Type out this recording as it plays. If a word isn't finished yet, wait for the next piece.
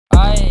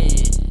اي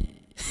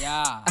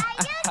يا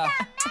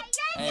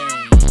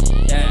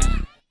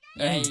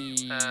اي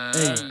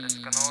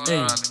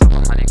اسكانور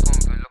بيصبح عليكم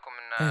بيقول لكم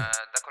ان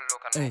ده كله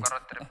كان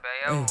مجرد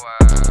تربايه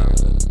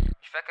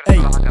ومش فاكر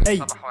الصراحه كان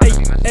بيصبح ولا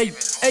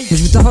بيمسي.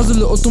 مش بتحفظ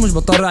اللي قلته، مش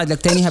بضطر اعيد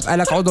لك تاني. هبقى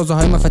لك عضو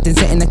زهايمه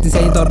فتنسى انك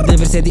تنساني. ضرب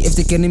ديفر سادي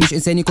افتكرني مش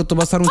انساني. كنت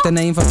بسهر وانت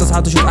نايم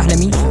فبتصحى تشوف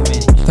احلامي.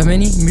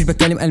 فهماني مش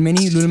بتكلم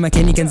الماني. لولا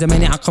مكاني كان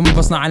زماني عقم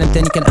بصنع عالم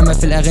تاني. كان امل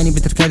في الاغاني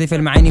بتركادي في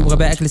المعاني.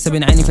 وغبائك لسه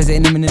بينعاني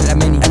فزقني من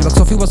الاماني. قلبك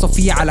صافي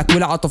وبصفيه على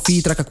كولا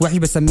عطفيه. تركك وحش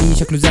بسميه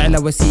شكله زعل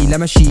وسيله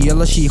ماشي.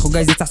 يلا شي خد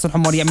جايزه احسن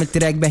حمار يعمل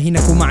تراك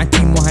بهينك ومع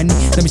التيم وهني.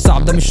 ده مش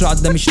صعب ده مش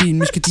رعد ده مش لين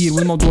مش كتير.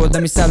 والموضوع ده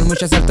مش سهل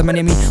ومش اسهل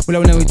 8 مين.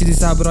 ولو ناوي تدي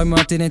سحب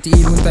رايماتنا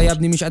تقيل وانت يا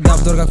ابني مش قدها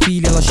في درجك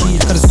فيل. يلا شيل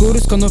كردوسكور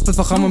اسكانور في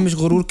الفخامه مش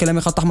غرور.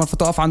 كلامي خط احمر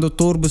فتقف عند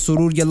الطور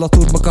بسرور. يلا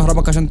طور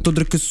بكهربك عشان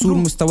تدرك السور.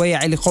 مستواي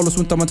عالي خالص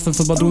وانت مدفن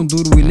في البدرون.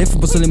 دور ويلف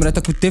بص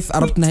لمراتك وتف.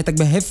 قربت نهايتك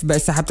بهف بقى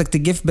سحبتك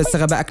تجف. بس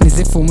غبائك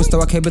نزف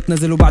ومستواك هيبط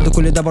نازل. وبعد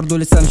كل ده برضه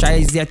لسه مش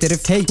عايز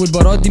يعترف. هي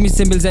والبارات دي مش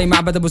سيمبل زي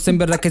معبد ابو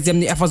سمبل. ركز يا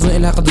ابني احفظ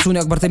وانقلها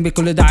قدسوني اكبر تنبي.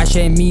 كل ده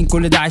عشان مين؟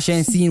 كل ده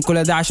عشان سين.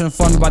 كل ده عشان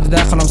فن وبعد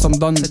ده خلام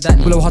صمدان.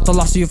 ولو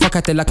هتطلع سيوفك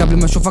هتقلك قبل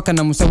ما اشوفك.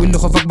 انا مساوي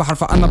لخوفك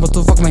بحرف انا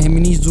بطوفك. ما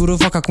يهمنيش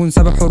ظروفك هكون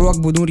سبب حروقك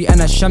بنوري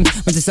انا الشمس.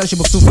 ما تسالش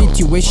بخصوصي.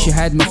 You wish you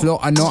had my flow.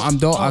 I know I'm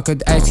dope. I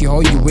could ask you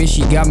how you wish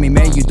you got me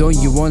man. You don't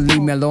you won't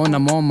leave me alone.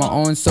 I'm on my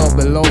own so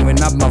below and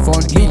up my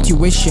phone. Bitch you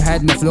wish you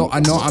had my flow. I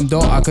know I'm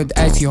dope. I could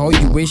ask you how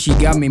you wish you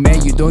got me man.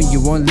 You don't you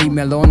won't leave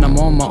me alone. I'm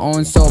on my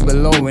own so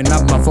below and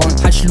up my phone.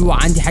 حشلو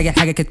عندي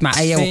حاجه كانت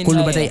معايا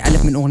وكله بدا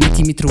يألف من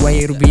اغنيتي 100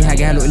 روايه. يروبيها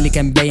جهله اللي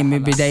كان باين من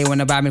البدايه.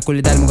 وانا بعمل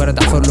كل ده لمجرد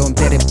احفر لهم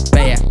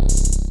تربايه.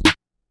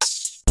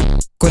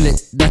 كل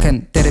ده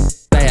كان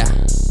تربايه.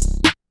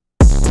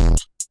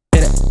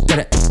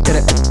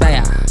 ترب